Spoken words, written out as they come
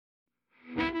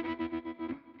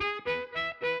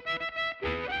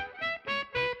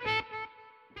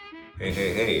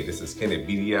Hey, this is Kenny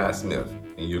Beedy Smith,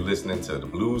 and you're listening to the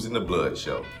Blues in the Blood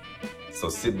show. So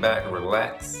sit back and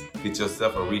relax, get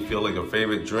yourself a refill of your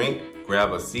favorite drink,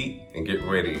 grab a seat, and get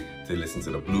ready to listen to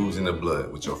the Blues in the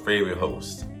Blood with your favorite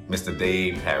host, Mr.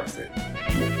 Dave Harrison.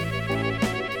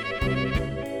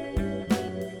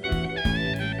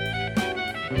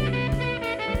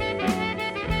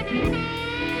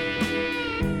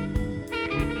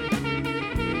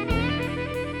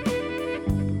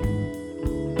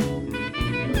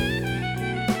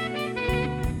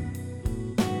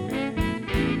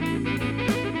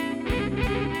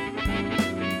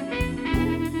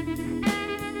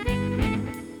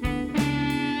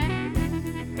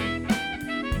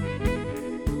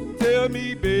 Tell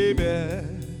me, baby,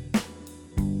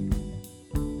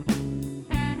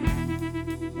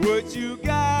 what you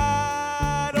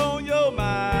got on your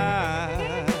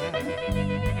mind?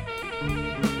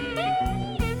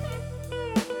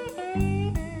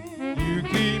 You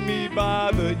keep me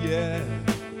bothered, yeah.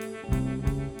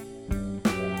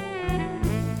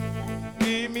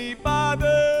 Keep me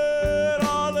bothered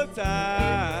all the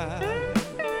time.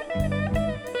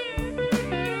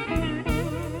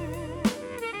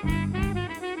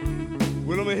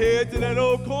 Well, I'ma head to that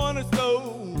old corner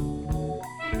store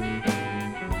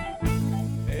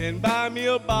and buy me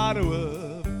a bottle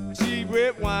of cheap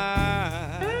red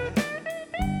wine.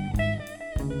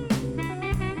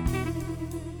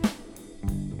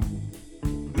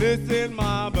 Listen,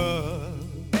 mama,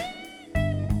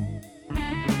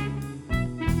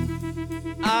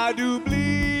 I do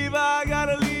believe I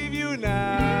gotta leave you now.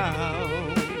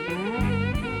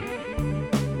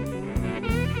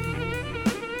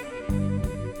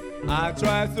 I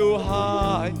tried so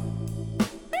hard,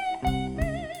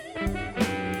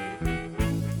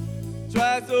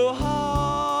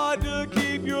 to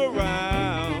keep you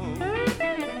around.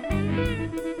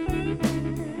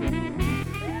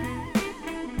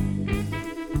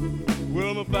 Well,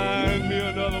 I'ma find me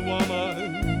another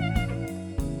woman,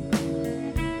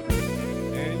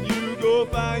 and you go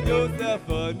find yourself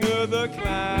another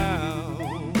clown.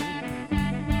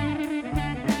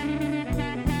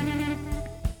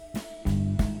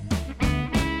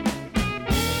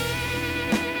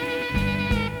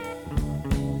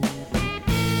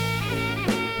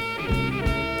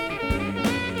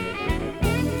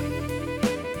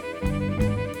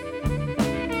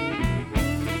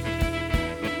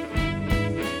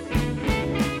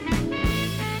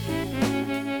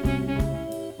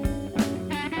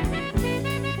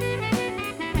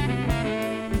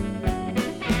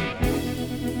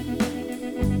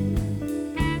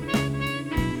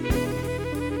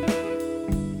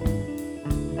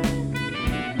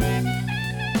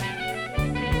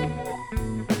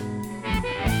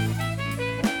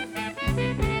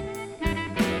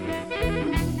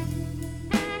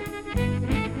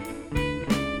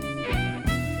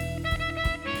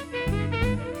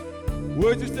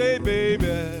 What'd you say, baby?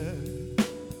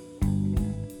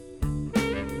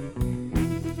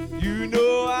 You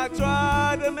know I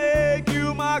tried to make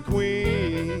you my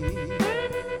queen.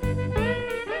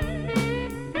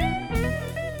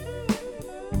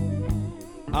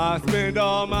 I spent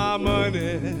all my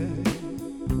money,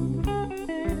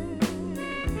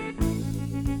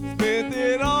 spent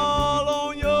it all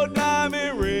on your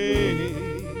diamond ring.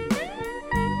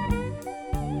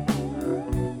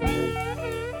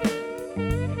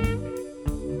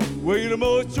 Well, you're the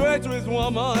most treacherous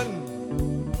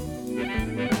woman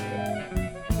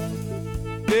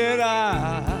that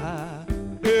I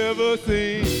ever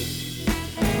seen.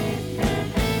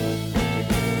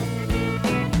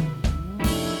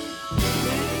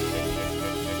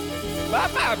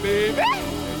 Bye-bye, baby.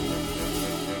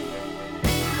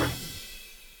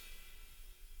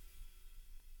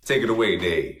 Take it away,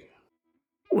 Dave.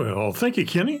 Well, thank you,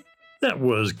 Kenny. That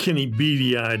was Kenny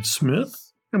Beady-Eyed Smith.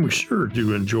 And we sure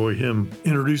do enjoy him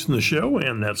introducing the show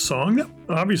and that song.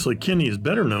 Obviously, Kenny is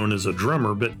better known as a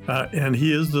drummer, and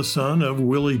he is the son of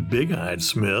Willie Big-Eyed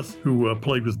Smith, who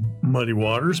played with Muddy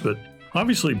Waters. But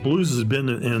obviously, blues has been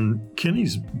in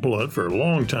Kenny's blood for a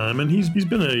long time, and he's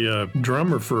been a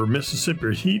drummer for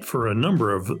Mississippi Heat for a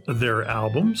number of their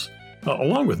albums.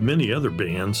 Along with many other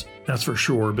bands, that's for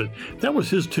sure. But that was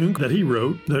his tune that he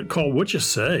wrote that called What You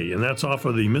Say, and that's off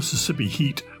of the Mississippi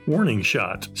Heat Warning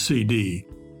Shot CD.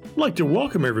 I'd like to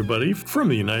welcome everybody from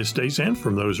the United States and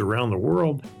from those around the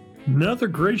world. Another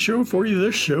great show for you.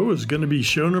 This show is going to be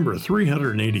show number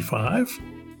 385,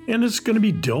 and it's going to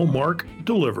be Delmark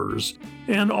Delivers.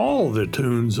 And all the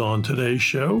tunes on today's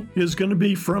show is going to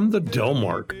be from the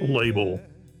Delmark label.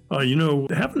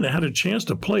 Haven't had a chance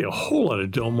to play a whole lot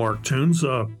of Delmark tunes,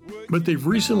 but they've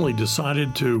recently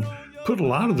decided to put a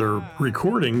lot of their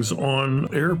recordings on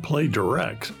Airplay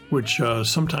Direct, which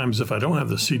sometimes if I don't have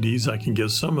the CDs, I can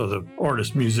get some of the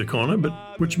artist music on it, but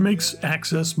which makes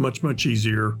access much, much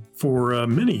easier for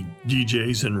many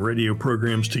DJs and radio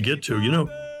programs to get to. You know,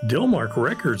 Delmark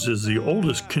Records is the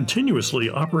oldest continuously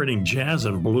operating jazz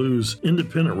and blues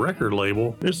independent record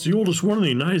label. It's the oldest one in the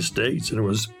United States, and it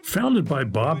was founded by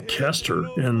Bob Kester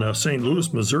in St.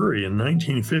 Louis, Missouri in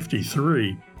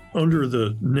 1953 under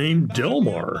the name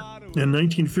Delmar. In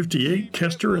 1958,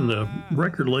 Kester and the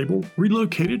record label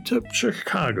relocated to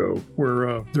Chicago,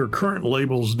 where their current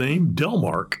label's name,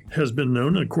 Delmark, has been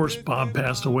known. And of course, Bob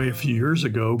passed away a few years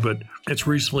ago, but it's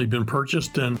recently been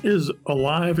purchased and is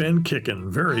alive and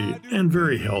kicking,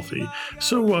 very healthy.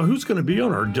 So who's going to be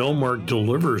on our Delmark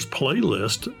Delivers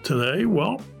playlist today?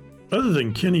 Well, other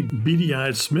than Kenny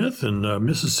Beady-Eyed Smith and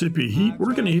Mississippi Heat,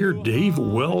 we're going to hear Dave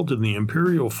Weld and the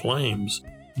Imperial Flames,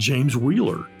 James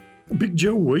Wheeler, Big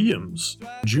Joe Williams,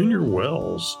 Junior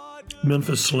Wells,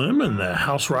 Memphis Slim and the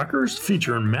House Rockers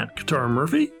featuring Matt Guitar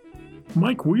Murphy,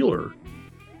 Mike Wheeler.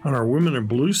 On our Women in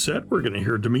Blues set, we're going to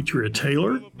hear Demetria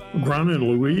Taylor, Grana and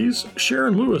Louise,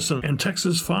 Sharon Lewis and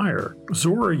Texas Fire,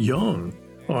 Zora Young.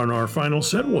 On our final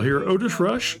set, we'll hear Otis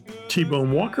Rush,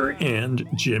 T-Bone Walker, and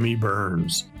Jimmy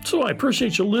Burns. So I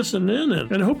appreciate you listening in,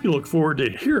 and I hope you look forward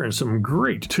to hearing some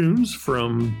great tunes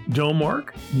from Delmark.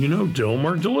 You know,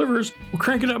 Delmark delivers. Well,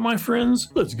 crank it up, my friends.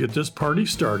 Let's get this party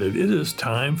started. It is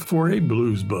time for a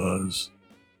Blues Buzz.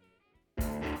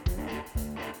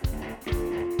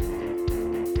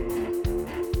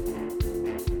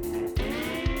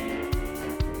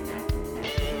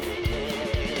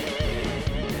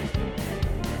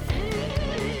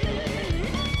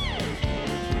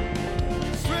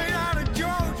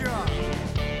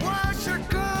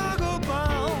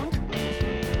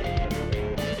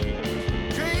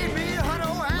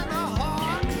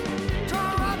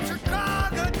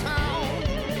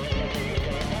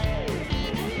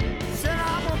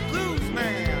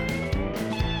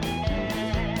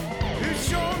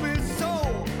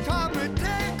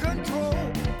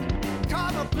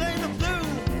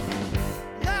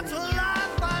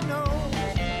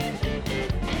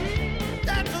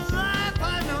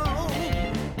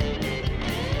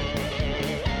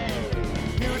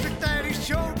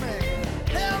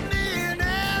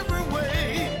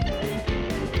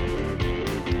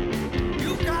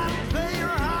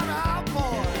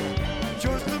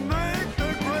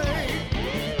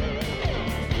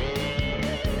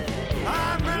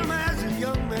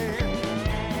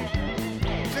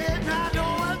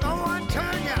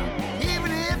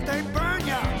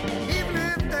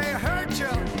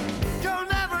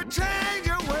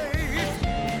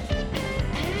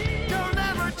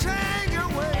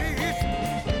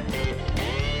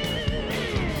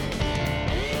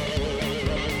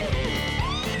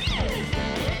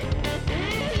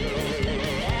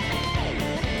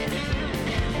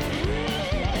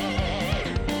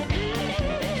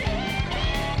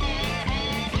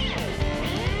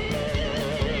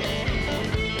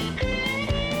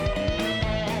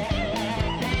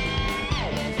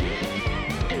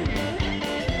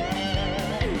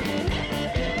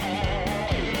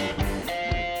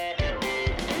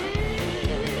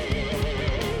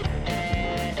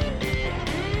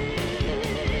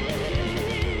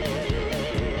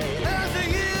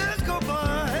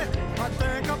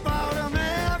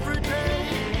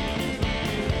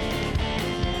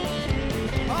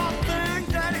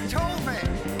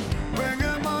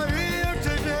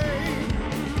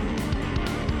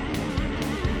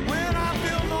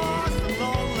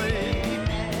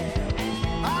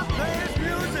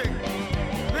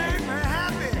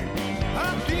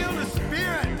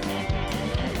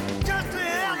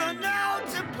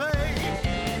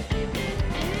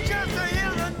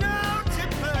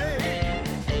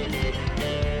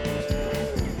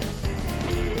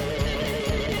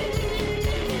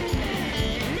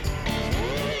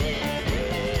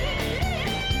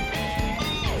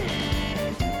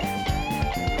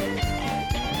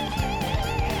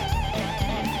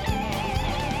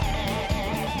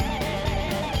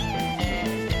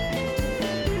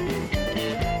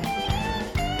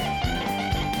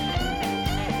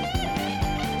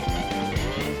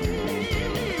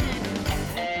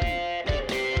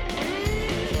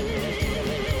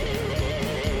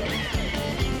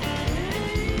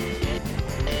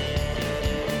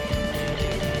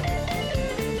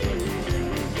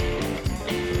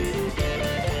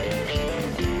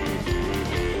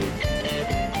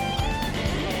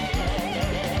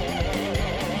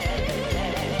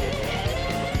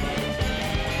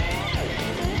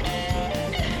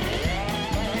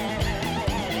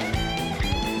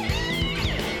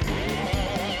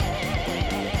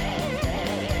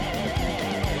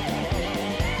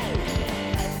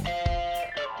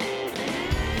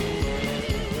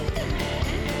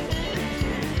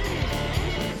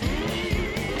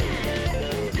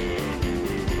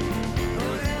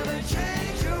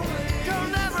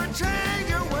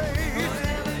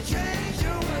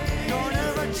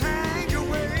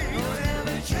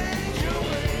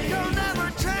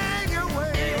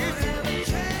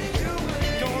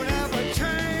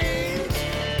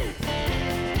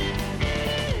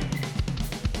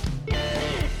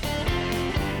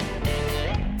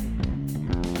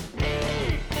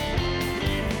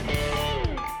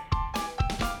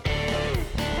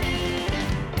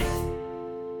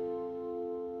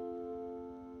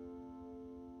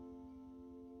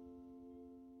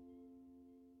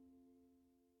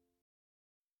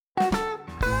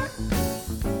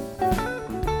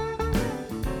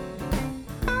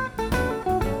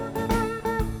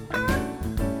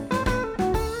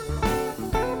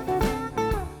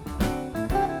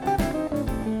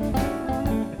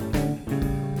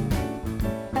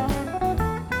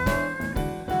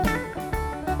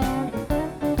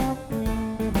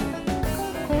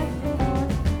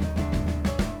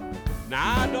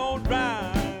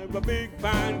 a big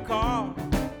fine car.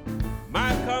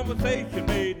 My conversation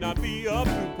may not be up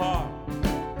to par,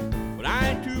 but I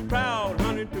ain't too proud,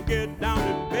 honey, to get down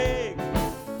and beg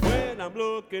when I'm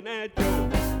looking at your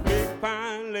big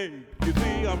fine legs. You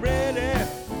see, I'm ready,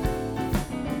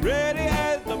 ready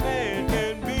as a man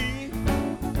can be.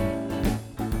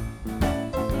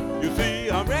 You see,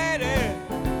 I'm ready,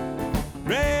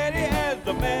 ready as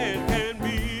a man can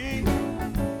be.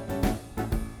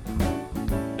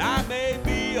 I may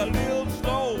be a little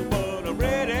slow, but I'm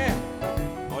ready.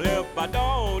 Or if I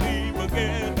don't even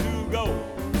get to go.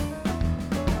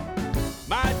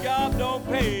 My job don't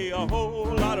pay a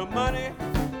whole lot of money,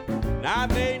 and I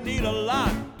may need a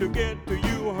lot to get to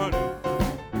you, honey.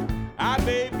 I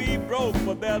may be broke,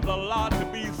 but there's a lot to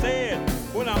be said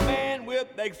when a man with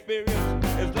experience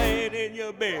is laying in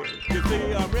your bed. You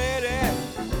see, I'm ready,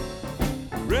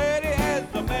 ready as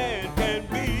a man can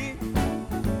be.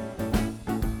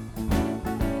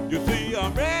 You see,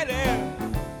 I'm ready,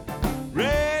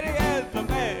 ready as a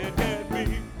man can be.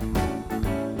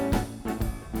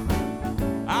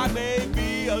 I may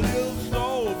be a little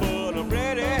slow, but I'm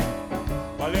ready.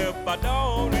 Well, if I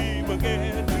don't even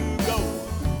get to go.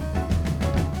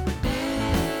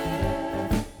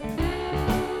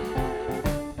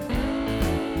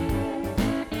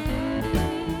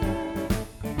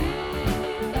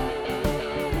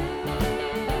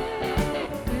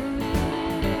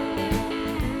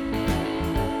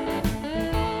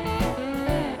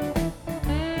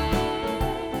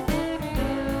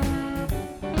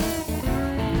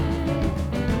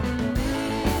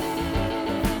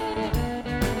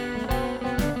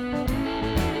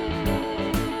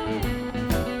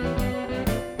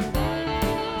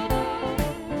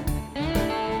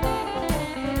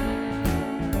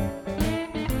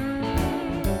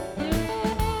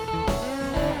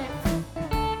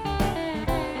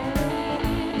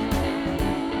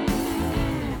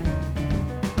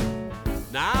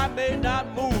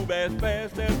 As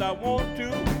fast as I want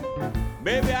to.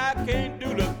 Maybe I can't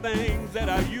do the things that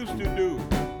I used to do.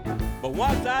 But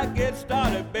once I get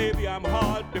started, baby, I'm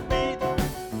hard to beat.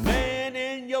 Laying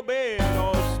in your bed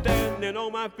or standing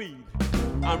on my feet.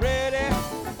 I'm ready,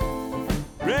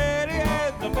 ready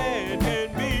as a man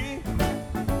can be.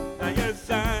 Now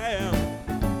yes I am.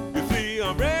 You see,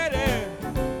 I'm ready,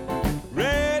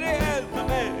 ready as a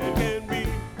man can be.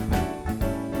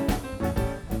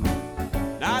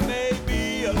 Now I may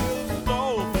be a little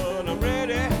slow, but I'm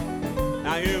ready.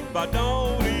 Now if I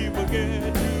don't even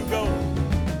get to go.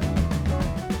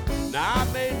 Now I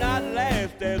may not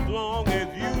last as long as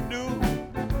you do,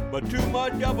 but too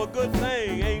much of a good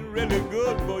thing ain't really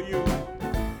good for you.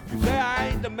 You say I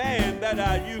ain't the man that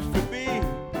I used to be,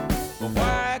 but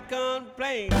why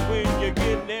complain when you're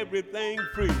getting everything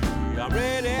free? I'm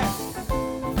ready,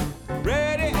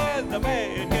 ready as a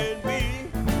man can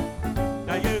be.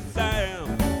 Now yes I am.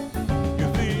 You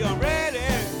see I'm ready,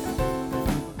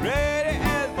 ready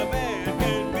as a man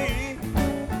can be.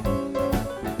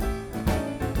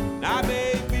 Now I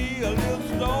may be a little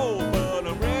slow, but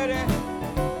I'm ready.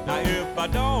 Now if I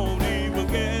don't even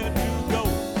get to go.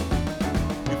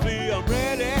 You see I'm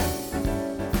ready,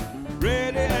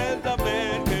 ready as a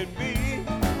man can be.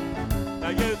 Now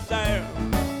yes I am.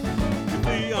 You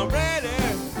see I'm ready,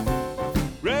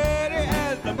 ready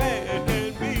as a man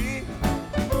can be.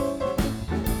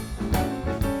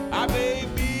 I may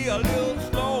be a little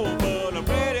slow, but I'm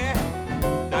ready.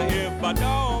 Now if I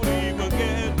don't even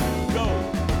get to go.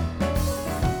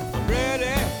 I'm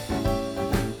ready,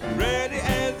 ready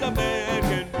as a man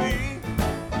can be.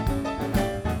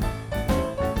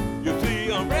 You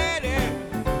see I'm ready,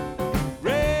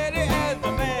 ready as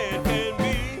a man can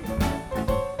be.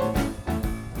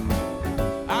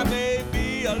 I may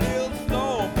be a little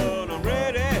slow, but I'm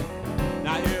ready.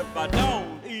 Now if I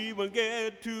don't even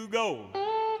get to go.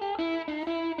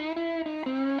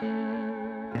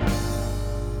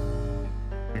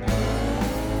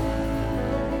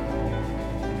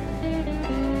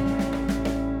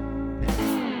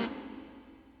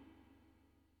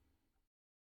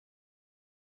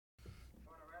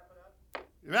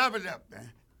 Wrap it up,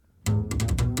 man.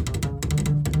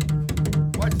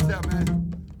 Watch yourself, man.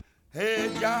 Hey,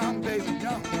 John, baby,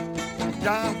 John.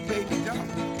 John, baby, John.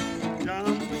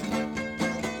 John,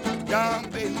 baby. John,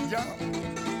 baby,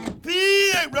 John.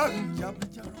 Be a rockin'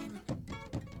 jump, jump.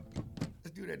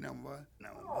 Let's do that number, boy.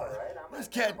 Number, boy. Let's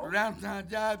catch around town,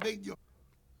 John, big Joe.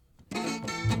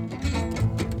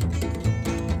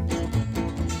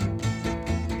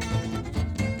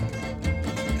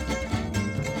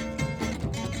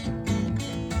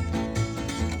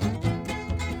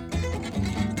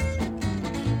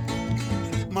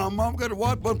 My mom got a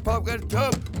water, but Pop got a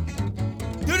tub.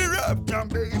 Do the jump,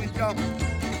 jump, baby, jump.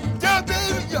 Jump,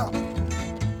 baby, jump.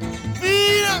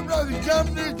 Feet up, brother, jump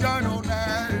this joint all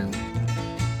night.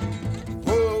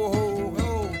 Ho, ho,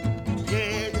 ho.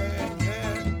 Yeah, yeah,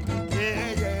 yeah.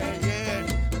 Yeah, yeah, yeah.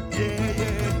 Yeah,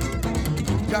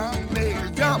 yeah. Jump, baby,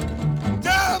 jump.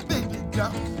 Jump, baby,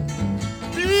 jump.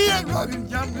 Feet up, brother,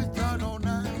 jump this joint all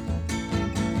night.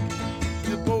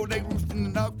 The boat they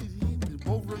roosting up. The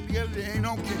boat from together, they ain't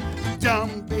no kidding.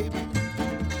 Jump, baby.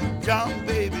 Jump,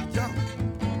 baby, jump.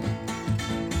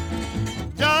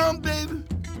 Jump, baby.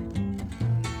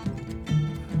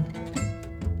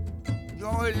 You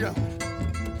always jump.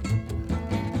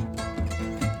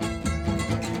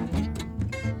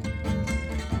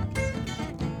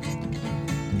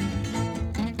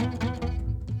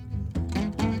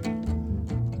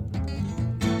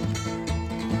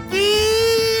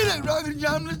 Feel it, rockin'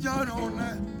 jump the joint all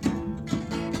night.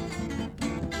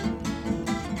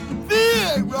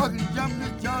 Rockin' jump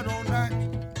this joint all night.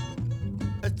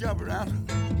 Let's jump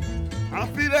around. I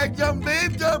feel like jump,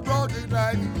 baby, jump all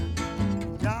night.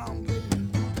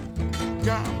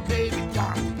 Jump, baby,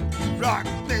 jump. Rock,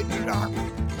 baby, rock.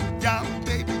 Jump,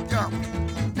 baby, jump.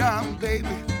 Jump, baby.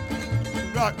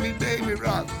 Rock me, baby,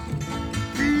 rock.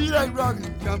 Feel like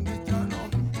rockin' jump this joint all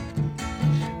night.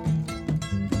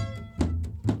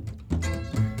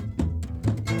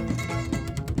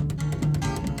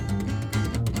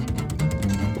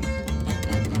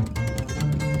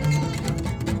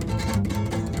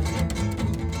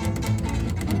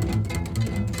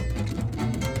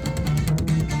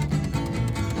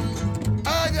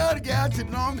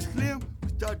 Sitting on the slim,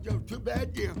 start your too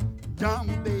bad deal. Jump,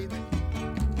 baby,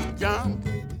 jump,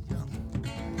 baby, jump.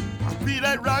 I feel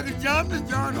that rocket jump the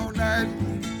joint all night.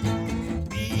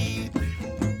 Beep.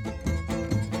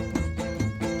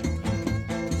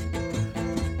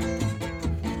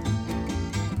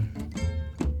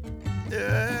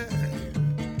 Yeah.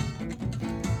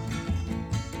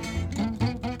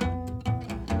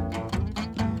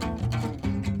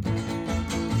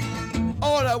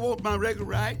 All I want my record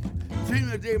right. Sing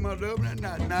the day, my love, and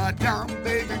now, jump,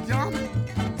 baby, jump,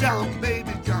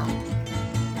 baby, jump.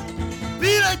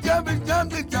 Feel like jumping,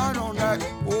 jump the joint all night,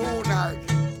 all night.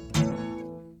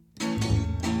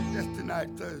 Just tonight,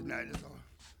 Thursday night, that's all.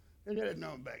 And then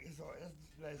no back, that's all. That's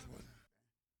the last one.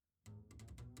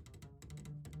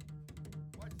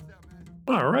 Watch yourself, man.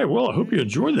 All right, well, I hope you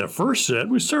enjoyed that first set.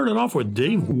 We started off with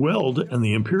Dave Weld and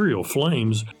the Imperial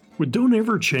Flames with Don't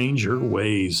Ever Change Your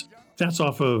Ways. That's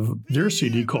off of their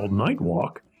CD called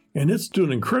Nightwalk, and it's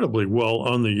doing incredibly well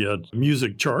on the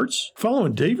music charts.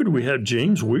 Following David, we had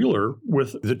James Wheeler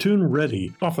with the tune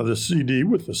Ready off of the CD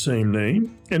with the same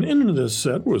name. And into this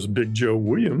set was Big Joe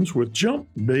Williams with Jump,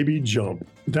 Baby, Jump.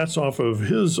 That's off of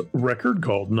his record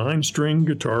called 9-String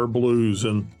Guitar Blues.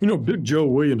 And, you know, Big Joe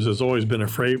Williams has always been a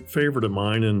favorite of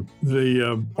mine. And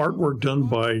the artwork done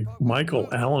by Michael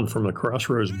Allen from the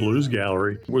Crossroads Blues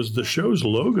Gallery was the show's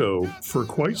logo for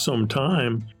quite some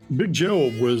time. Big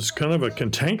Joe was kind of a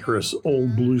cantankerous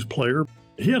old blues player.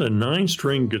 He had a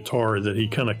 9-string guitar that he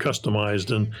kind of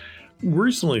customized, and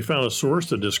recently found a source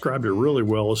that described it really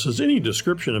well. It says, any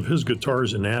description of his guitar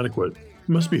is inadequate. It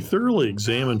must be thoroughly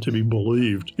examined to be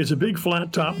believed. It's a big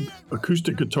flat-top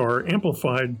acoustic guitar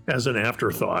amplified as an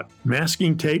afterthought.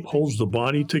 Masking tape holds the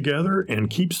body together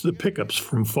and keeps the pickups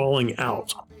from falling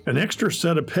out. An extra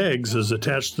set of pegs is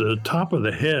attached to the top of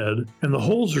the head, and the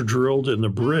holes are drilled in the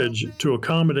bridge to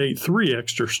accommodate 3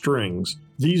 extra strings.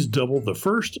 These double the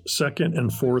first, second,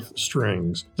 and fourth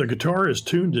strings. The guitar is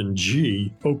tuned in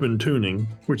G, open tuning,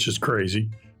 which is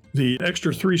crazy. The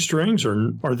extra 3 strings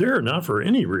are there not for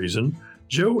any reason.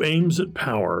 Joe aims at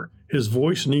power. His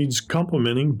voice needs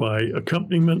complementing by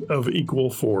accompaniment of equal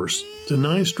force. The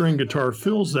 9-string guitar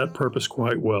fills that purpose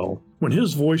quite well. When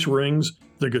his voice rings,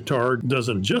 the guitar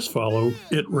doesn't just follow,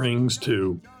 it rings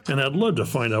too. And I'd love to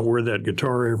find out where that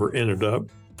guitar ever ended up.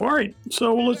 All right,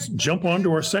 so let's jump on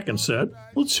to our second set.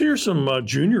 Let's hear some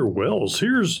Junior Wells.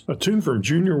 Here's a tune from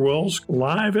Junior Wells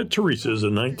live at Theresa's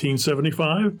in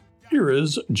 1975. Here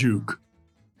is Juke.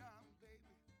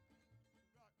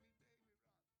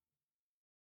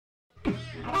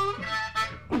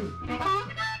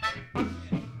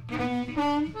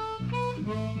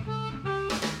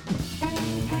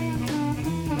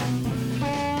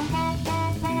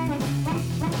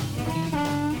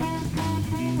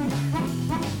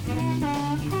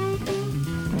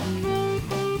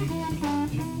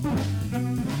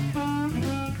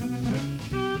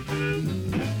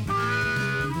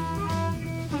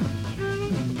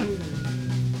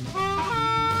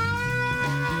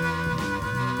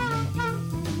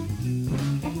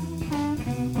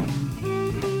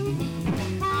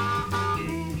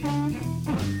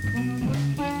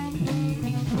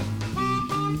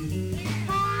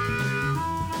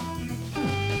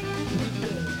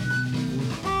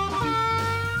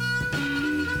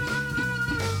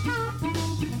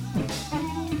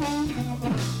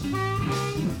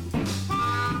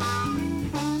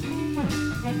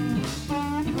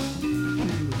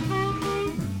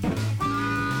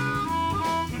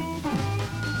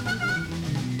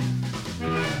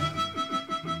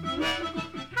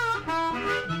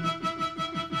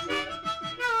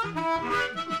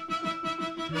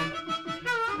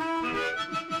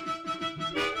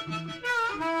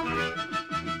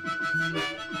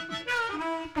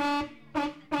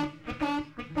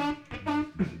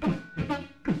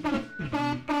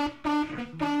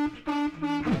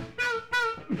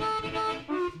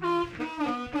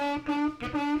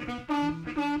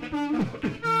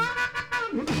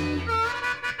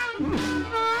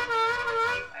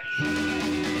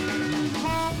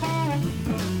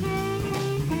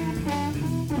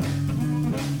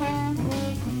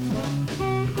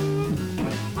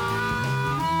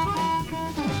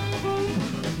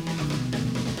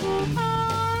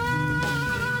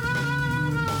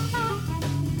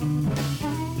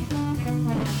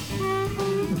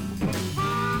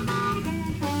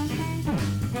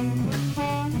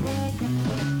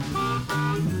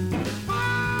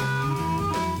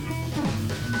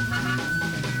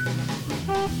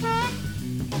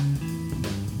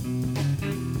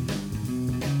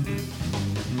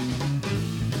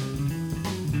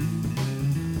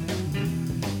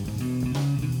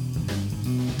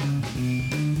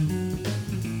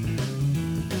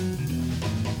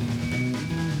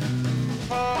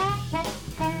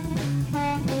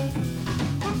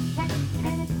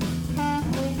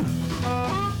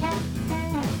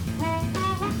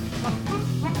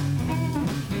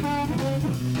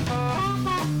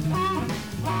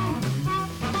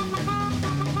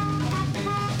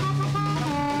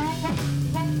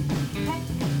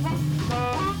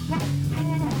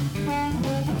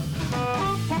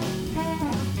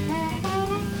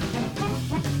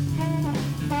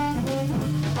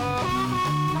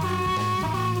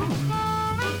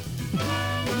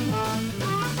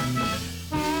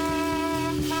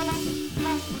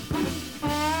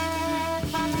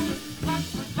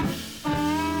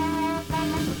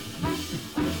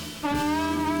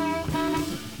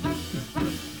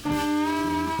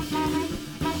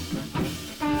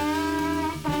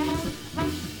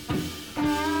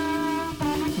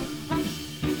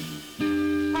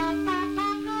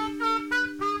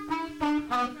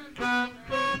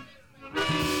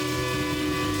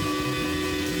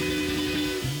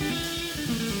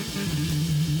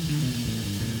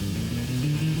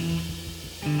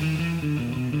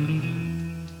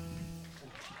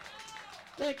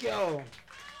 Thank y'all.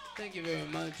 Thank you very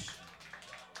much.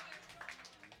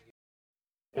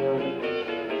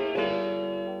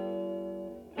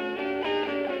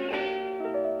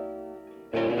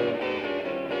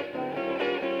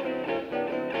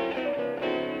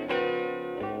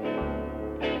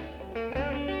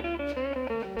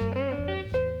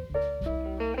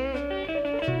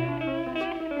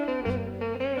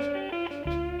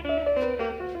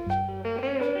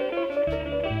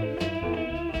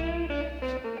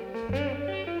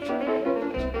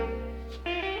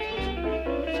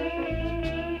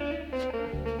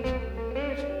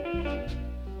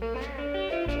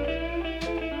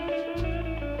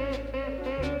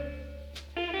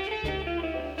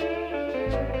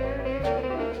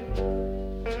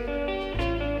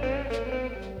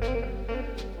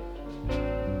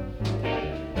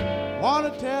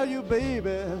 Wanna tell you,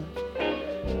 baby,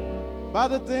 about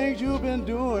the things you've been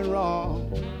doing wrong.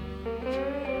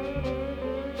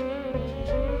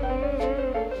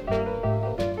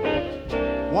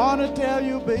 Wanna tell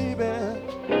you, baby,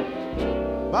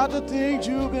 about the things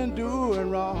you've been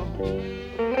doing wrong.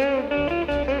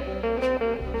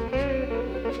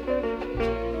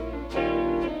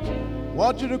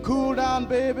 Want you to cool down,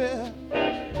 baby,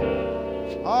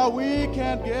 or we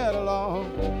can't get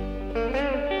along.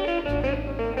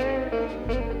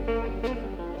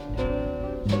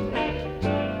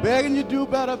 Begging you do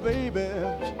better, baby.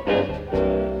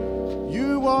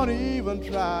 You won't even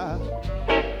try.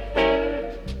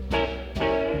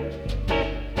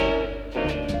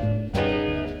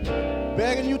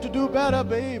 Begging you to do better,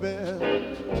 baby,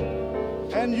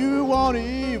 and you won't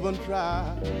even try.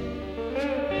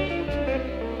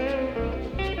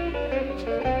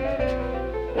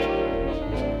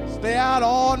 Stay out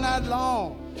all night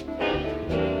long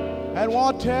and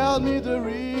won't tell me the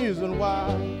reason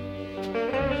why.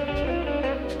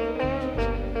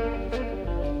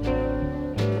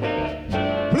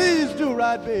 Please do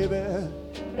right, baby.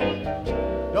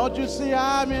 Don't you see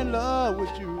I'm in love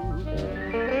with you?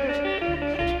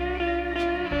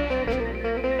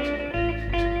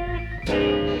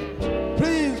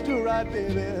 Please do right,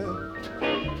 baby.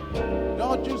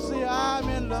 Don't you see I'm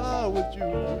in love with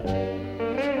you?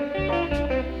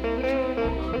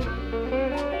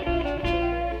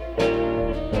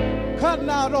 Cutting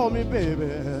out on me,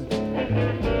 baby.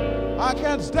 I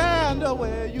can't stand the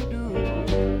way you do.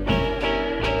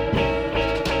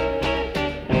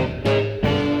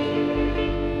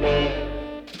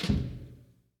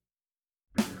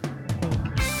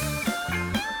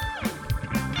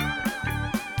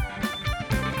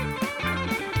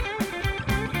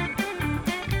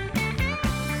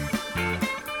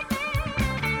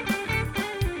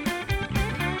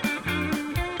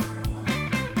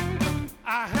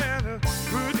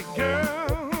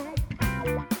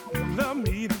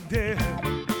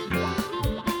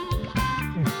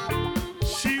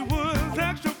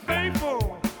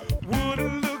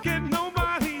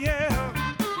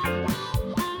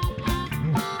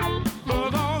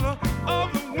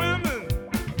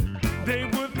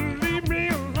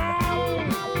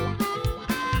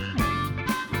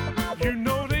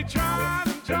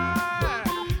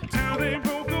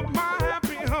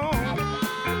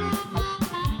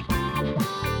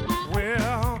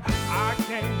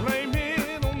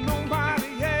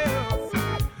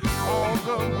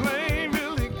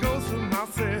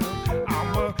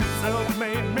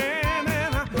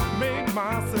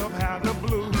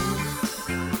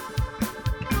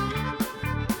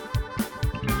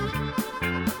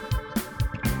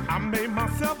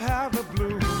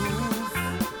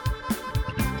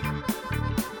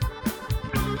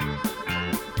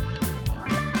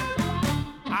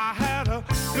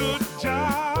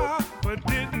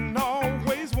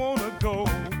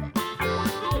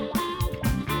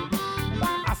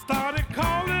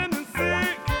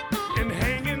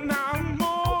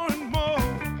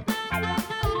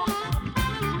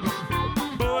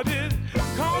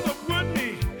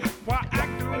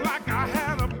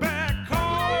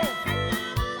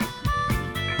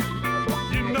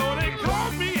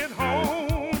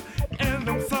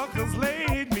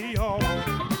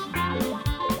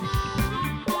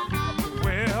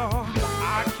 Well,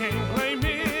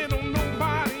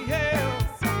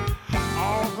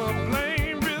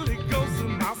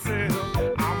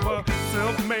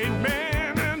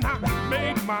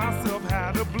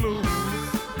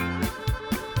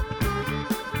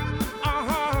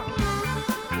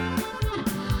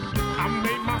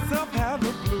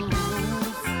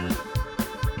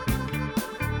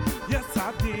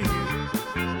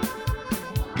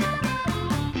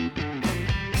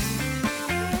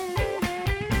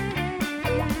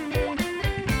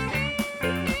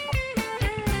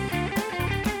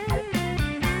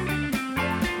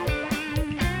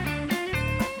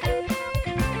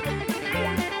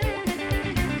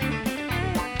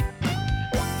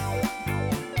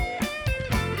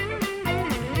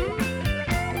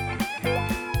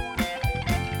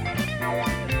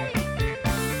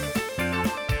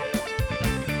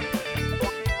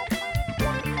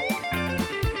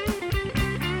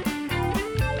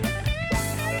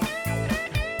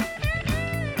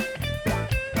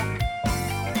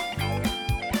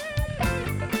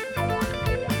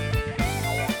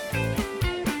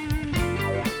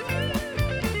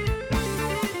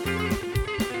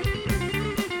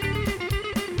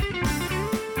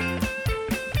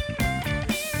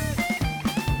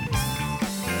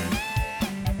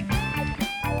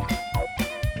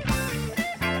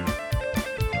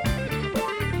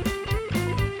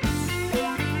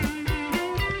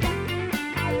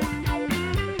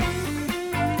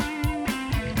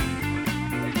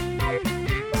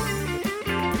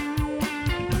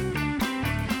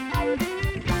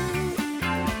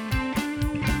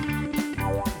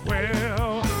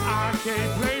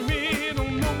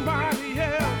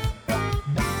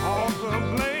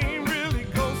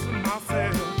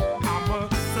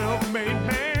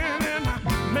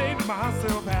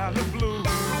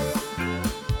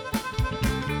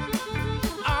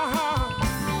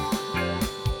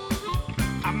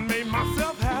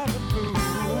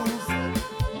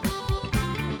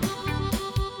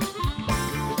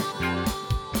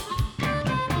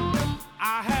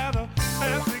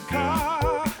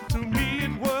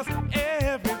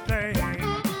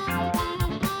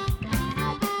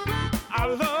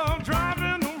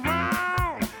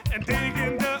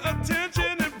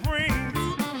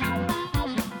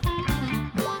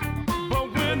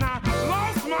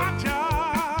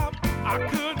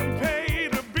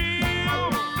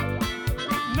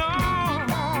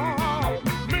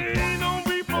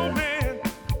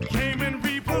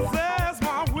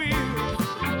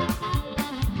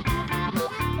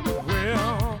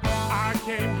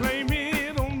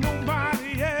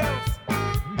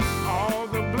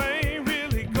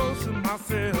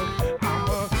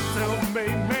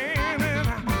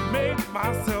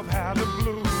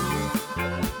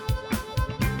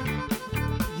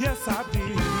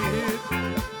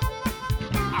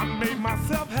 I made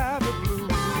myself have the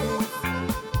blues.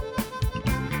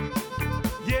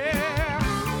 Yeah.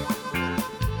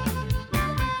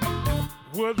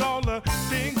 With all the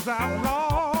things I've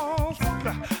lost,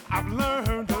 I've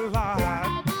learned a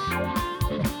lot.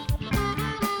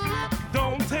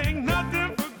 Don't take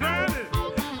nothing for granted.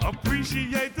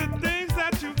 Appreciate the things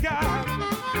that you got.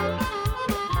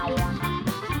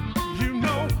 You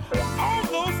know, all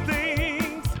those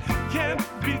things can't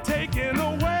be taken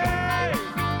away.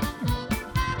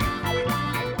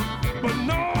 But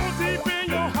know deep in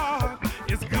your heart,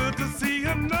 it's good to see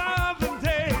another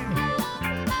day.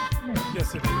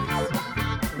 Yes, it is.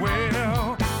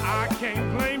 Well, I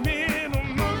can't blame it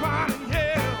on nobody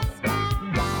else.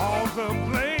 All the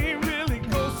blame really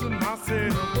goes to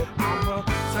myself. I'm a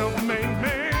self-made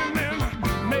man and I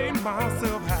made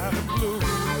myself have the blues.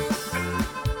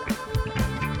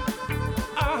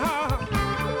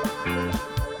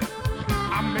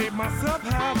 I made myself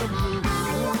have the blues.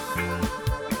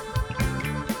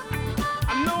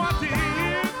 I know I did.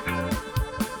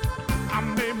 I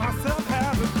made myself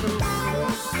have the blues.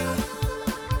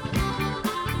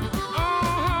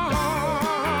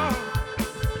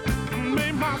 I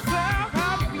made myself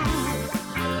have the blues.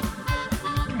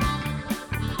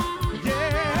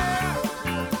 Yeah.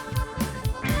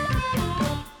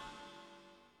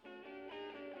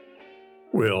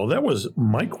 Well, that was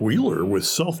Mike Wheeler with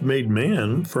Self-Made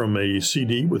Man from a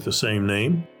CD with the same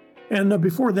name. And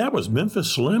before that was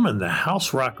Memphis Slim and the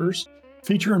House Rockers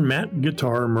featuring Matt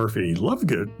Guitar Murphy. Love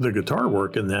the guitar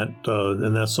work in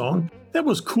that song. That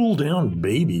was Cool Down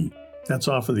Baby. That's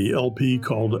off of the LP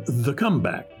called The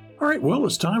Comeback. All right, well,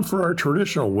 it's time for our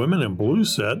traditional Women in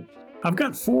Blues set. I've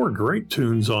got 4 great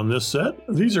tunes on this set.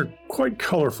 These are quite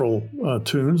colorful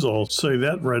tunes, I'll say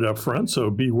that right up front,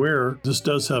 so beware. This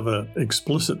does have an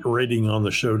explicit rating on the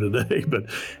show today, but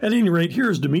at any rate,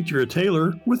 here's Demetria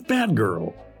Taylor with Bad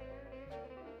Girl.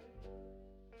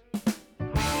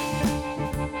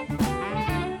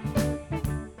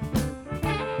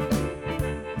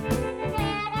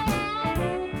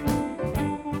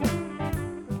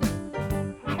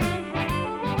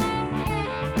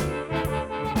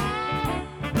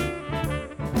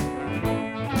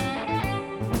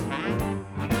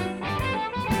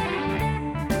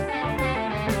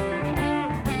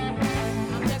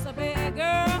 I'm just a bad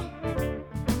girl,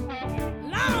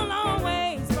 long, long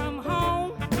ways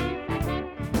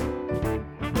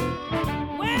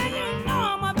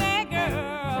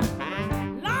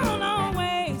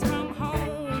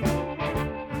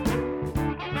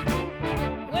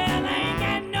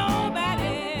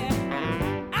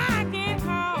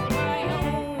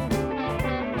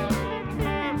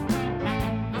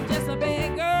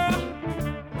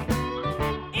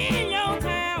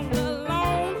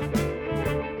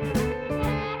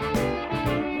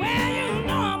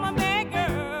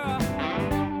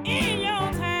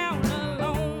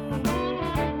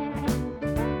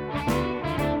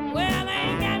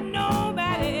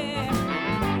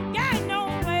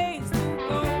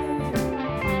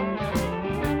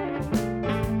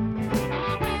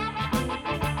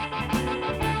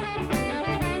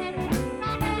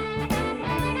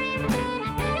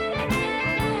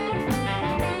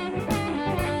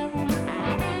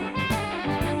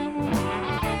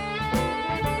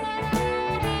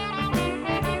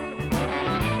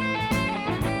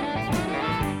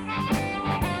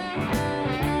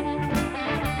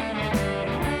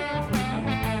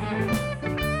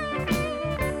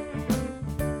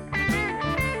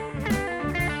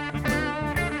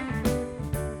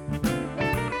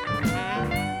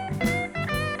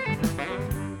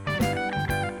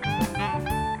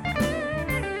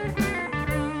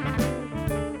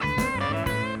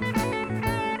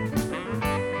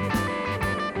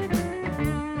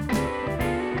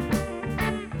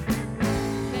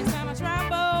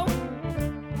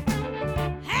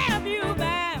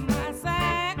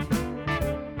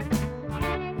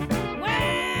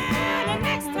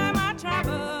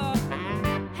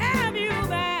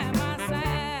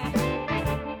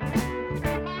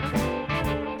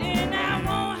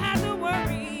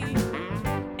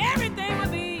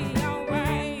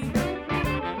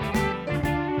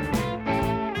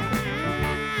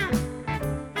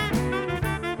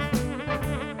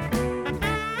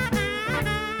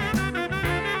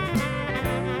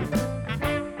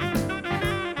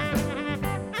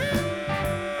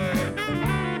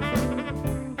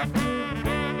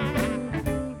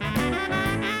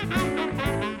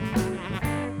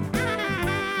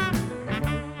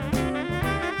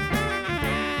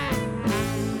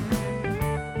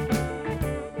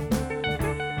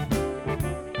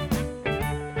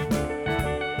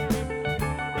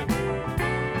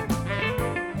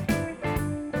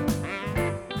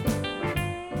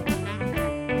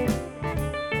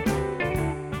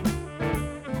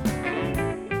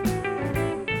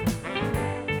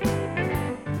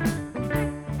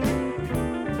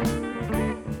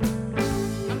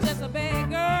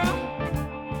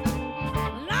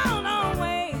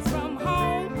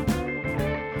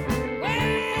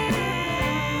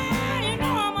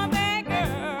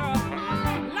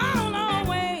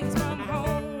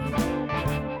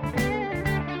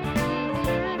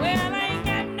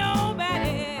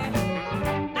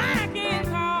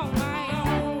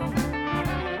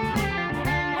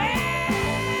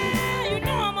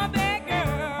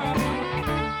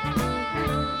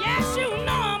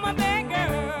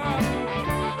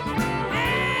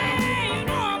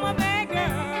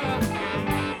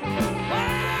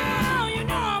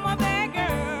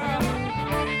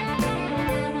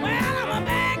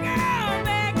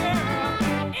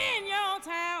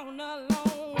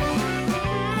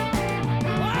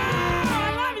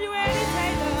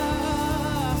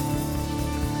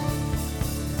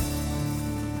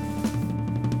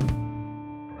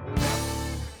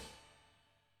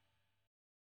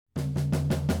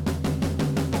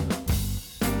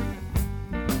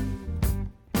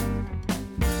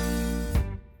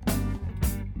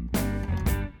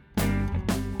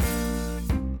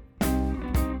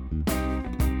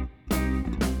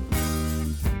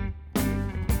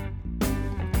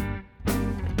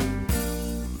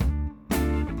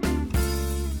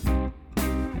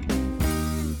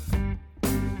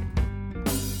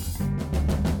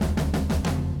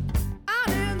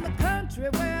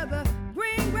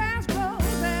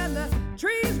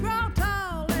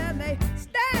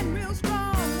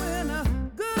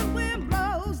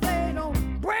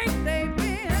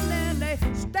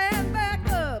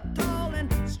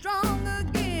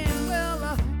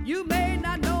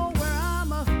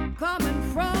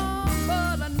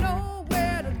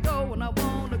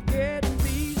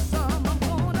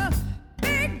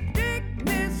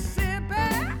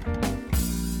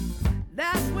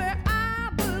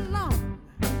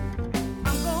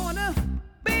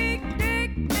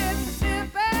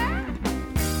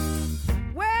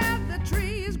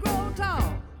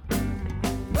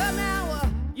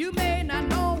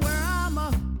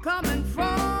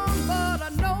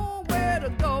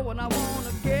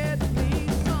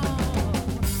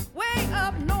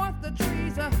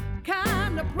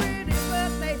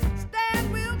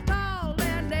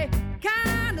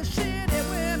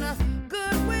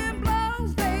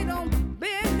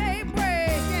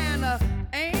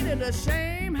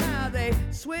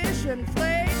switch and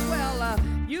flake. Well,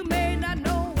 you may not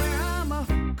know where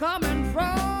I'm coming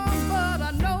from, but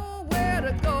I know where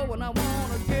to go when I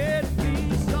wanna get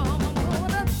me some. I'm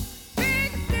gonna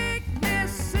Big Dick,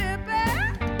 Mississippi.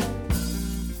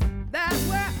 That's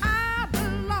where I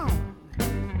belong.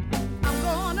 I'm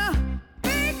gonna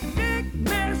Big Dick,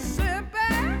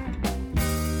 Mississippi,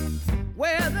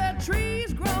 where the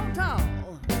trees grow tall.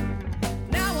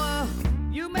 Now,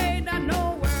 you may not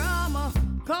know where I'm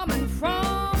coming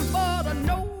from, but I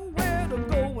know where to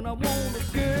go when I wanna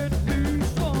get me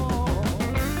some.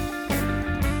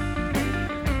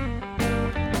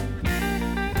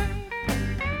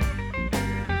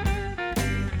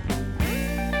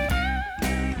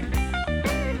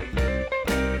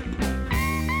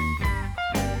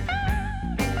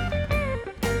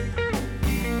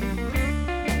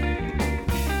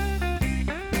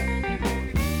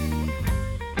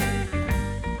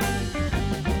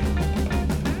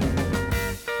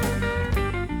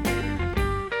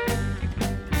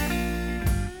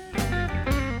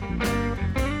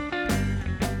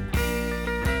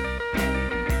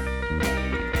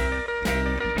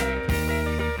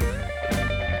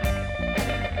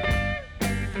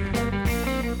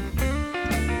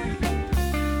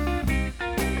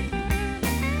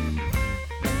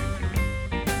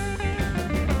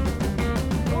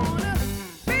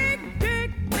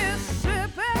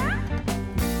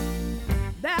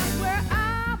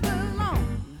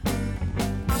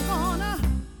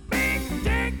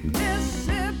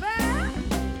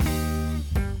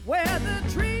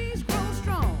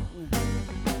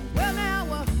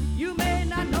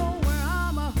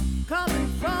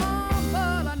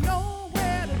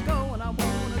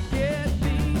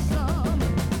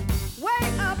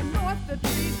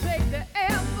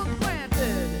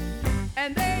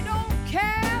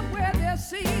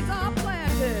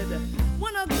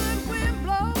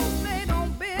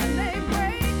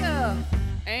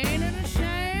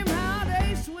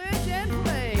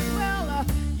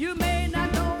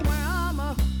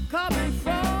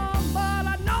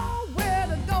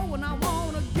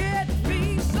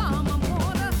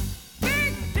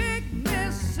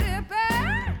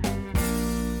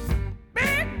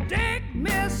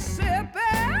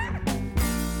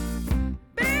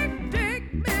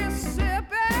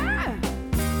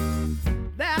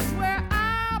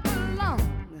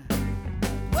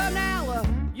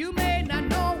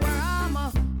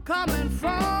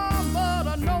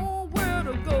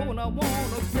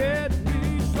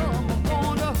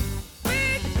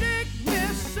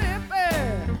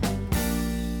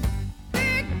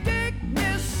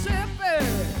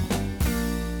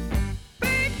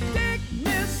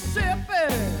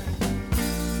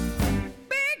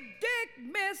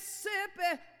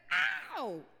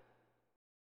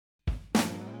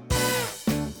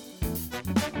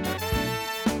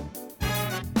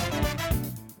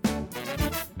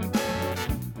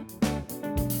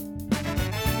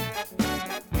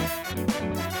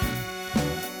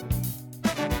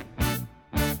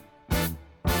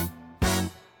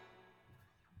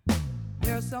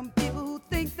 Some people who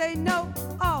think they know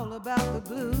all about the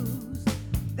blues.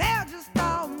 They're just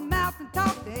all mouth and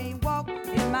talk, they ain't walked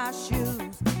in my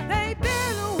shoes. They ain't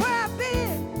been where I've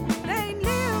been, they ain't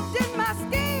lived in my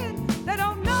skin. They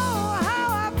don't know how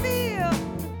I feel,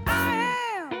 I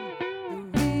am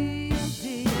the real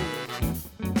deal.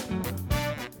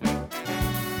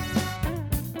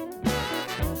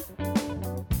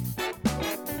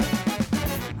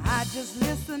 I just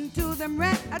listen to them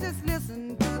rant, I just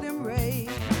listen to them rave.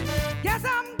 Guess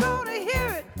I'm gonna hear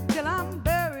it till I'm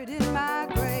buried in my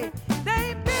grave. They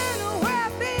ain't been where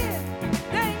I've been,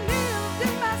 they ain't lived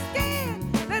in my skin.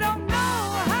 They don't know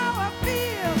how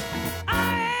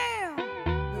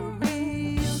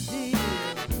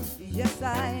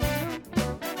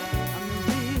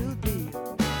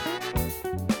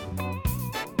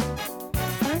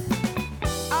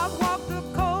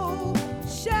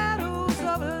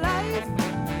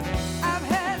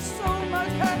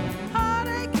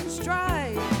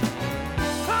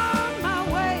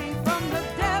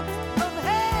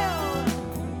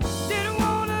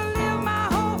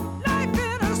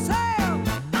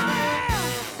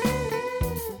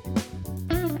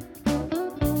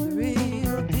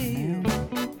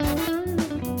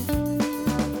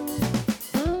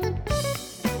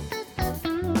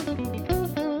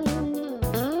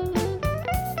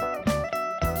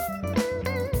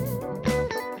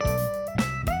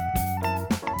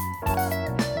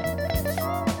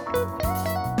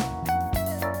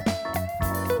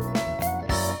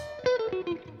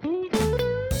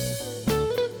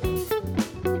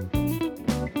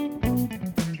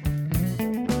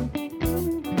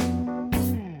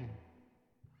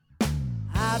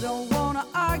I don't wanna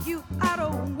argue, I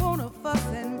don't wanna fuss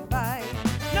and fight.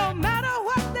 No matter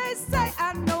what they say,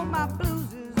 I know my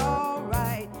blues is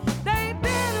alright. They've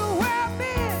been where I've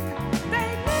been, they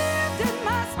lived in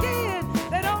my skin.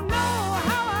 They don't know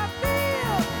how I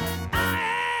feel. I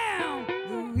am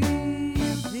the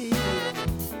real deal.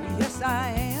 Yes,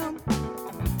 I am.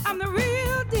 I'm the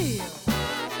real deal.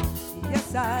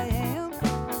 Yes, I am.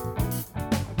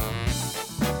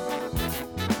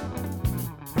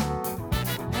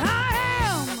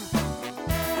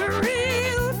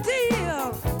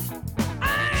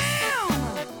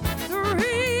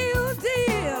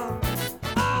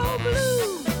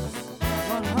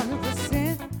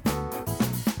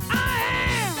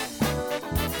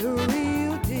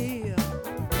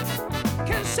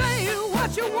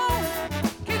 You want,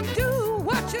 can do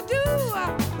what you do,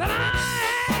 but I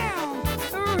am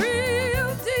the real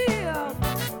deal.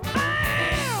 I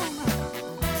am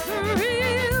the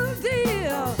real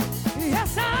deal.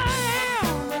 Yes, I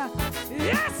am.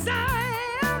 Yes, I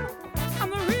am. I'm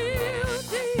the real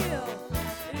deal.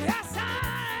 Yes, I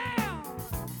am.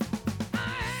 I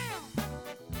am.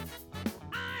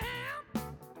 I am.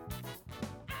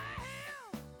 I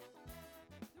am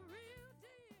the real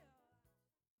deal.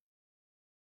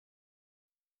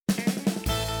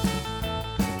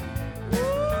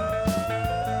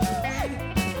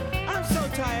 I'm so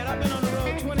tired. I've been on the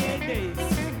road 28 days.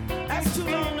 That's too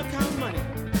long to count money.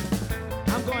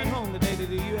 I'm going home today to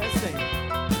the USA.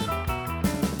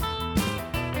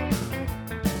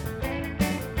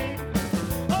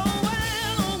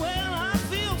 Oh well, I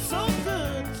feel so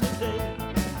good today.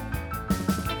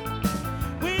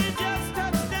 We just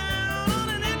touched down on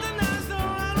an international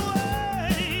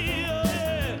runway. Oh,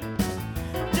 yeah.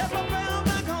 Just propelled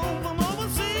back home from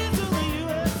overseas to the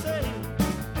USA.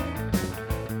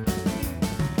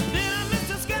 Did I miss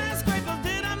the skyscrapers?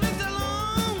 Did I miss the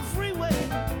long freeway?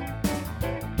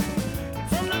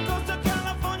 From the coast of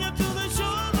California to the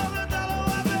shores of the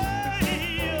Delaware Bay.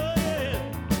 Oh, yeah.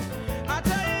 I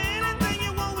tell you anything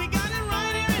you want, we got it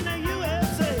right here in the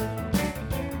USA.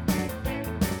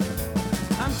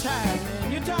 I'm tired,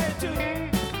 man. You tired too?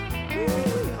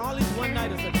 Ooh, all these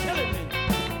one-nighters are killing me.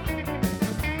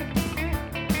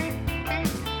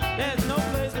 There's no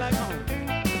place like home.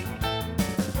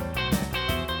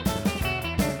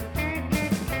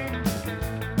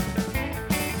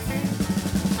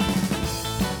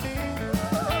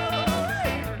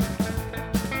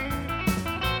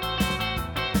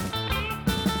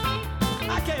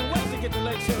 I can't wait to get to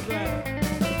Lakeshore Drive.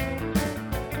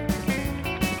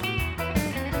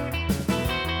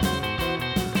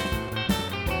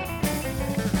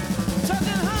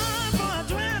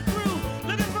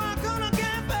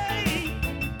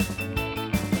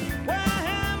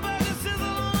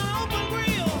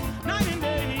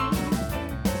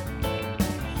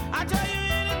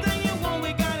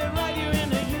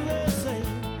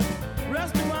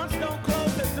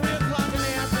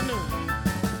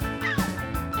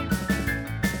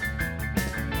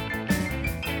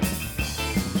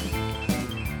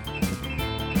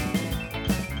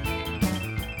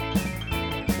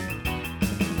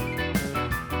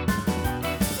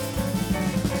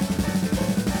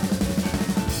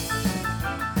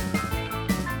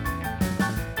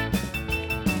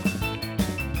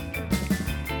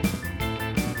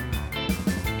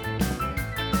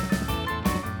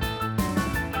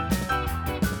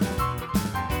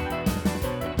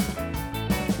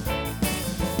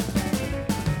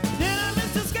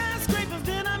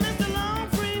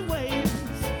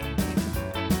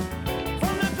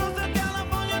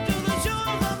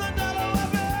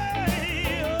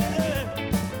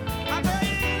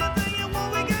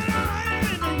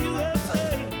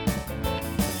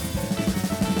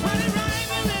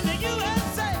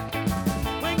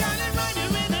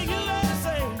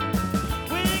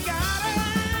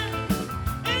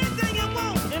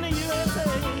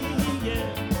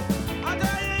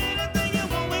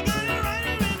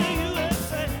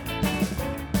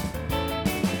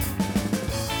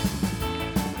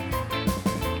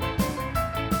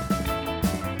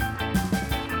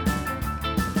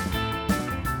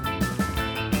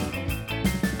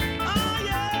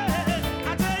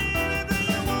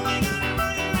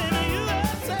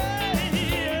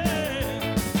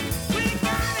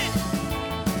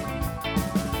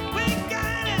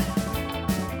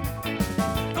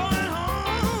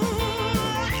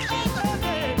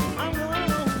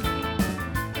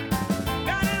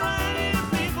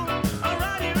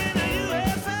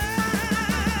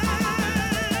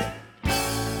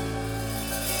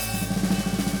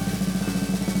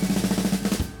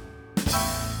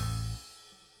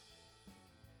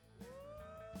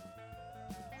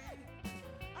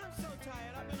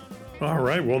 All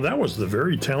right, well, that was the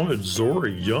very talented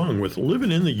Zora Young with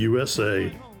Livin' in the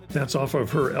USA. That's off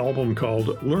of her album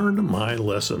called Learned My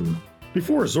Lesson.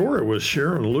 Before Zora was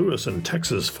Sharon Lewis and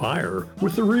Texas Fire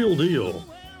with The Real Deal,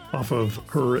 off of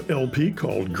her LP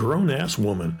called Grown Ass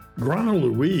Woman. Grana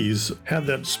Louise had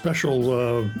that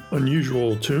special,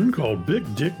 unusual tune called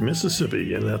Big Dick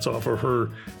Mississippi, and that's off of her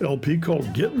LP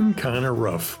called Gettin' Kinda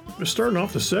Rough. Starting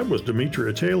off the set was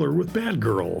Demetria Taylor with Bad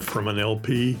Girl from an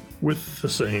LP with the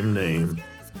same name.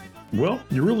 Well,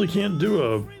 you really can't do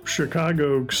a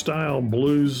Chicago-style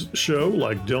blues show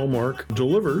like Delmark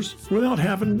delivers without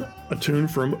having a tune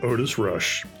from Otis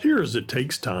Rush. Here's It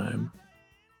Takes Time.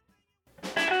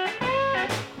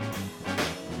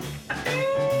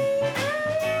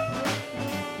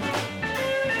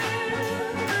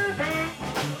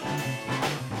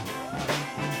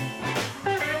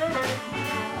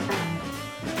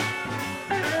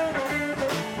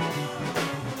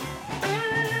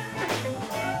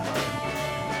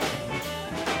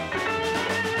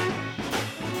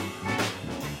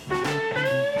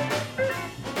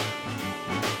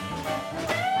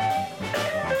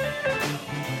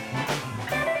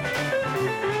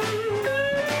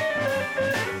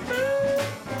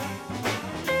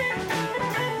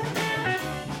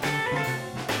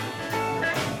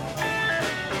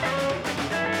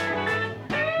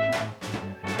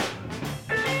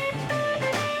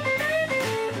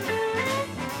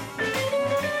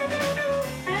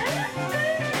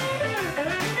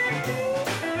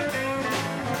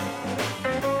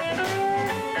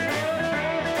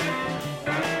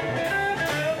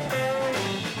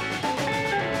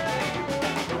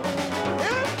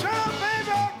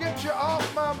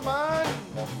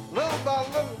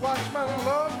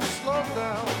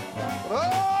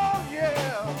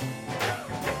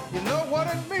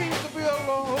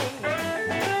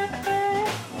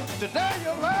 Today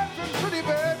you're laughing pretty,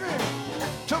 baby.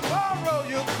 Tomorrow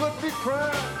you could be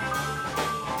crying.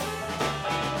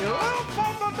 You live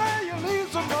for the day you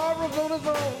leave tomorrow's on his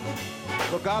own.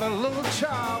 But got a little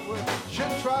child with should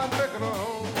try making her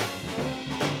home.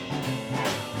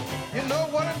 You know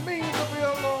what it means to be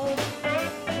alone.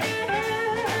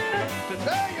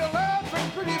 Today you're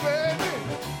laughing pretty, baby.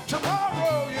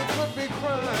 Tomorrow you could be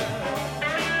crying.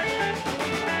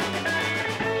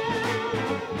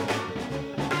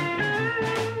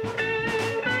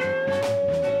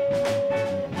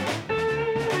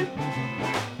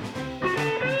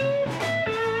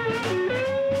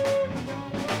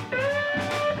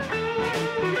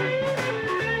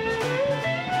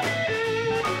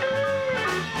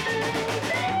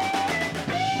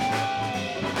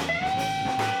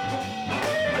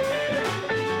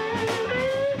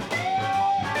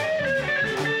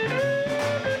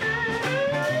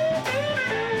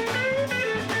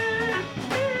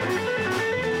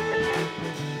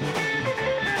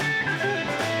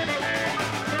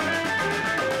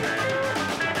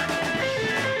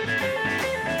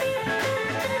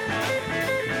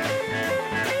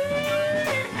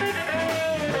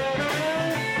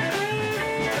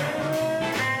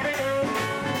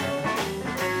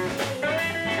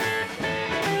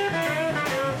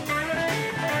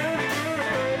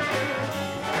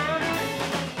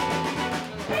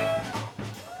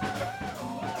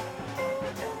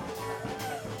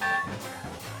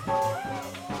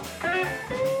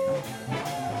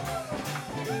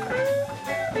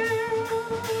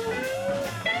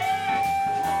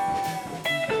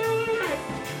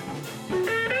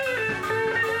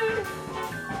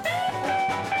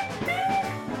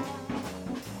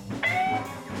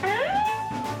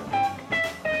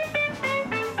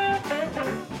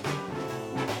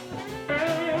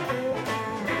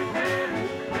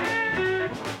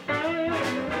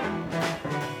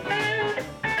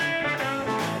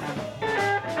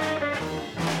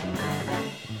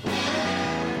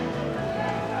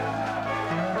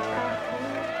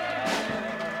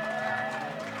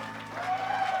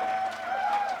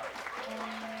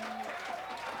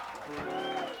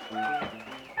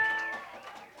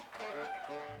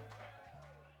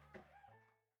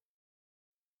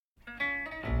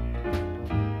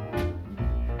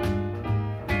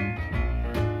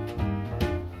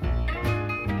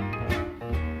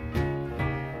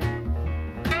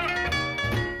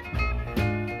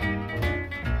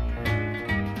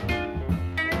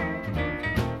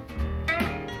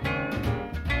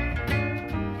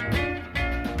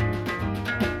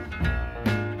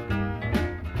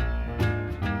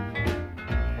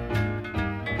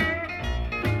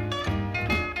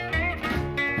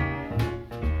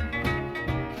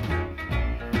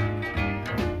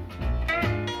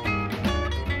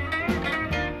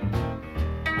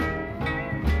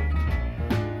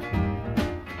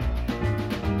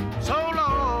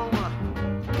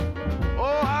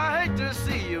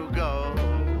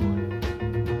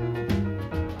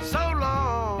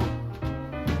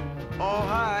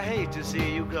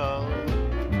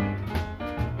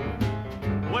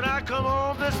 When I come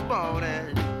home this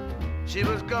morning, she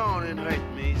was gone and hurt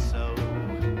me so.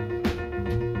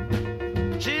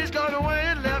 She's gone away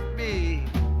and left me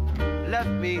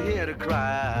here to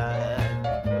cry.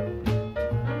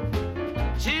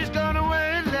 She's gone away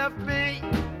and left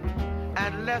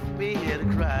me here to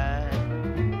cry.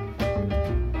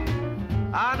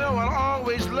 I know I'll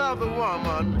always love the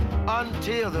woman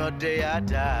until the day I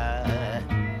die.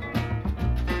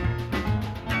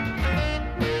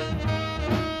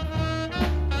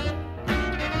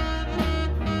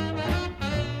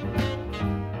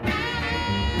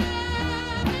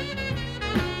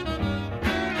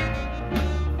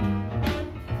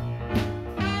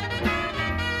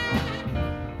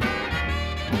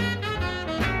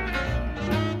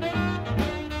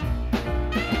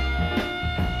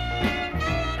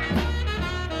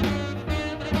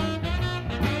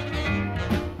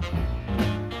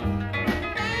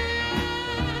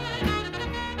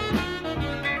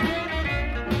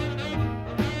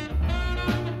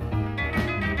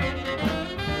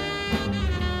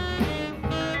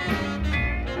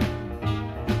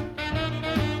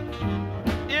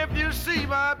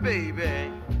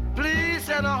 Baby, please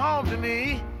send her home to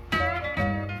me.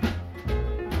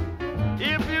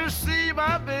 If you see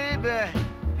my baby,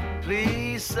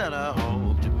 please send her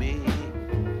home to me.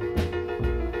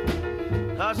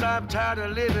 'Cause I'm tired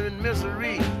of living in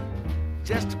misery,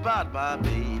 just about my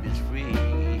baby's free.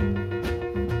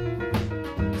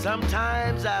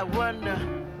 Sometimes I wonder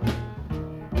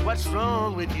what's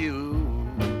wrong with you.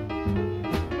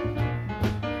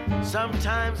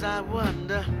 Sometimes I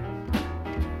wonder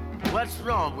what's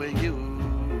wrong with you?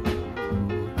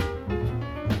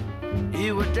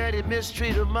 You were daddy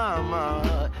mistreated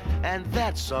mama, and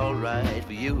that's all right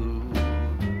for you.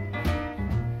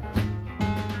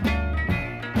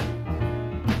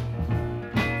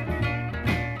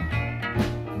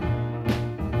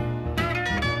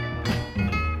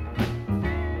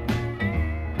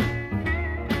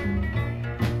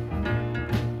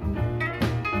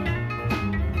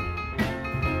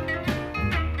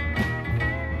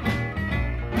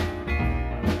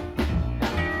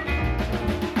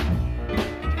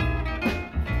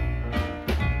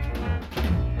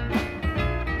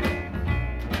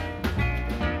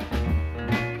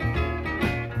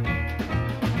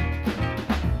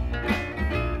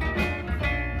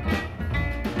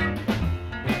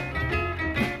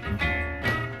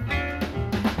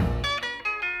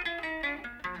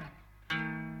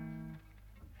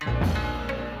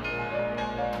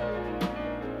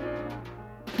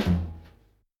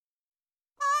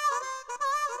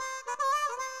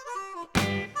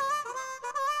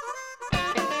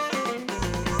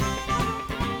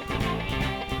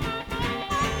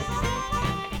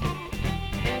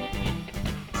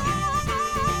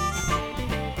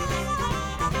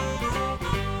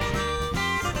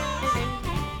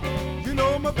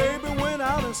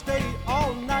 Stayed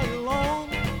all night long.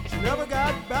 She never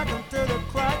got back until the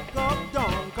crack of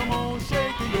dawn. Come on,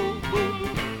 shake your booty.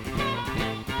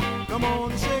 Come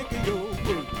on, shake your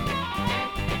booty.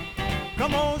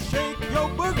 Come on, shake your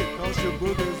booty, 'cause your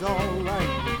boogie's all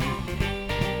right.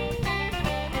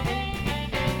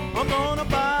 I'm gonna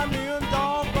buy me a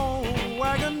doggone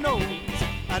wagon nose.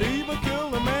 I'd even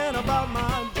kill a man about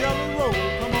my jelly roll.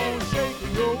 Come on, shake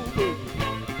your booty.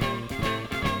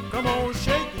 Come on,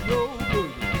 shake your booty.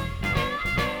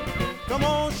 Come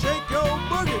on, shake your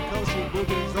boogie, 'cause your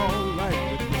boogie's all right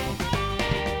with me.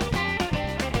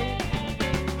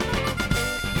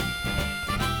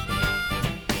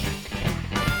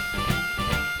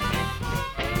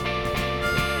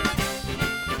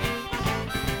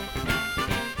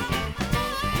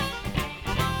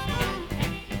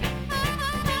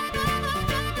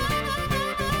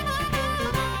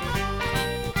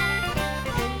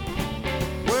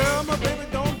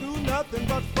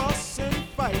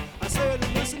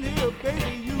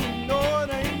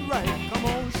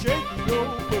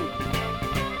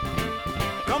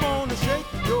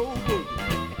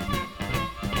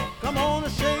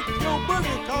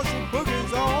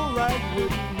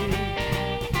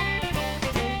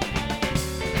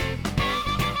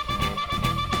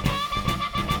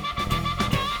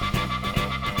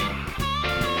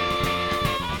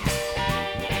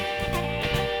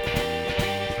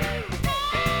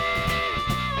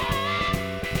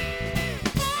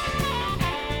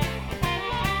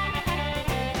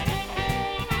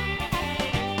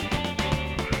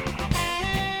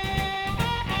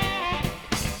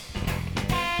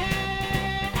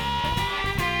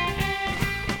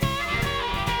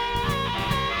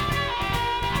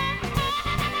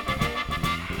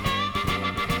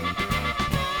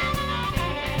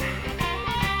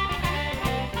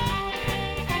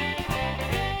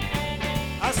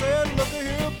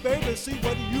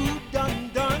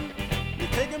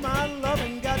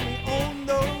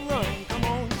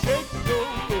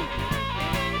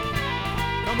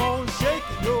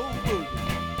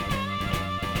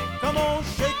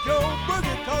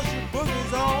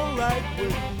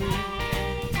 with me.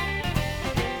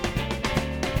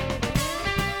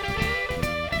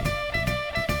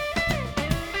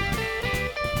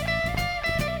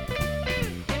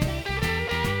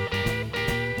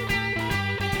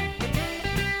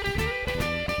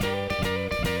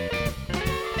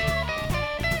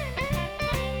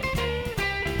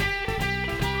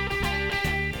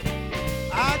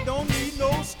 I don't need no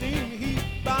steam heat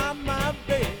by my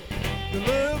bed. The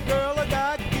little girl I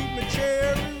got keep me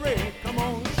cherry red. Come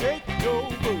on, shake your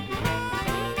booty.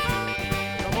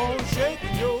 Come on, shake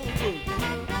your booty.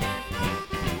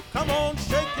 Come on,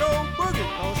 shake your booty,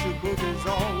 'cause your boogie's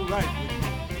all right with me.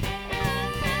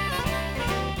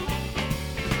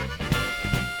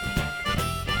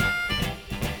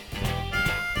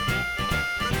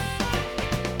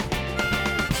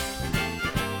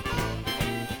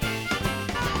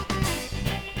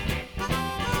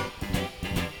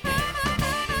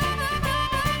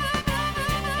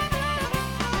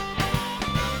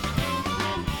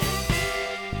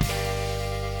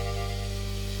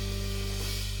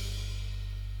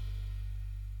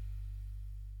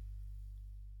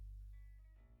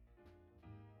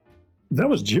 That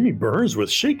was Jimmy Burns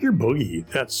with Shake Your Boogie.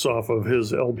 That's off of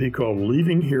his LP called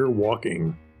Leaving Here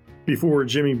Walking. Before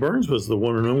Jimmy Burns was the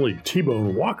one and only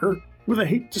T-Bone Walker with I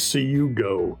Hate to See You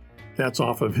Go. That's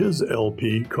off of his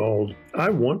LP called I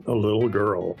Want a Little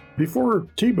Girl. Before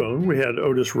T-Bone, we had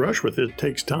Otis Rush with It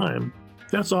Takes Time.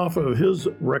 That's off of his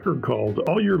record called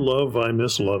All Your Love I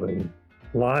Miss Loving,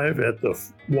 live at the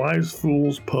Wise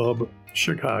Fools Pub,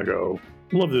 Chicago.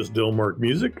 Love this Delmark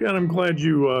music, and I'm glad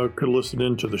you could listen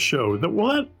in to the show.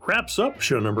 That wraps up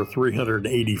show number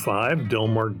 385,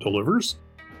 Delmark Delivers.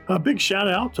 A big shout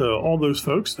out to all those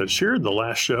folks that shared the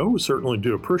last show. We certainly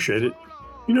do appreciate it.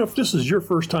 You know, if this is your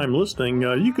first time listening,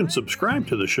 you can subscribe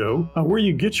to the show where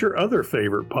you get your other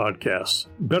favorite podcasts.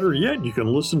 Better yet, you can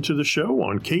listen to the show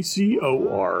on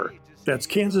KCOR. That's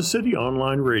Kansas City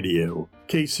Online Radio,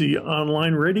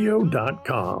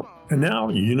 kconlineradio.com. And now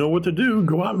you know what to do.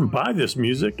 Go out and buy this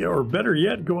music, or better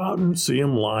yet, go out and see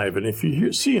them live. And if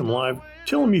you see them live,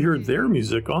 tell them you heard their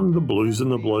music on the Blues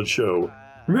and the Blood show.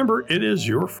 Remember, it is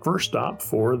your first stop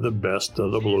for the best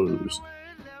of the blues.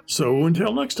 So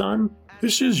until next time,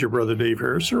 this is your brother Dave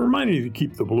Harrison reminding you to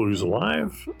keep the blues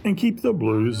alive and keep the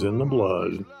blues in the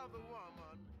blood.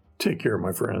 Take care,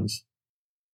 my friends.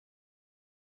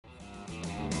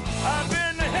 I've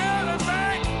been to hell and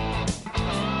back,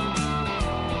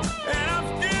 and I'm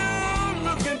still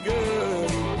looking good.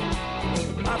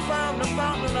 I found the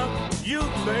fountain of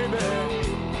youth, baby.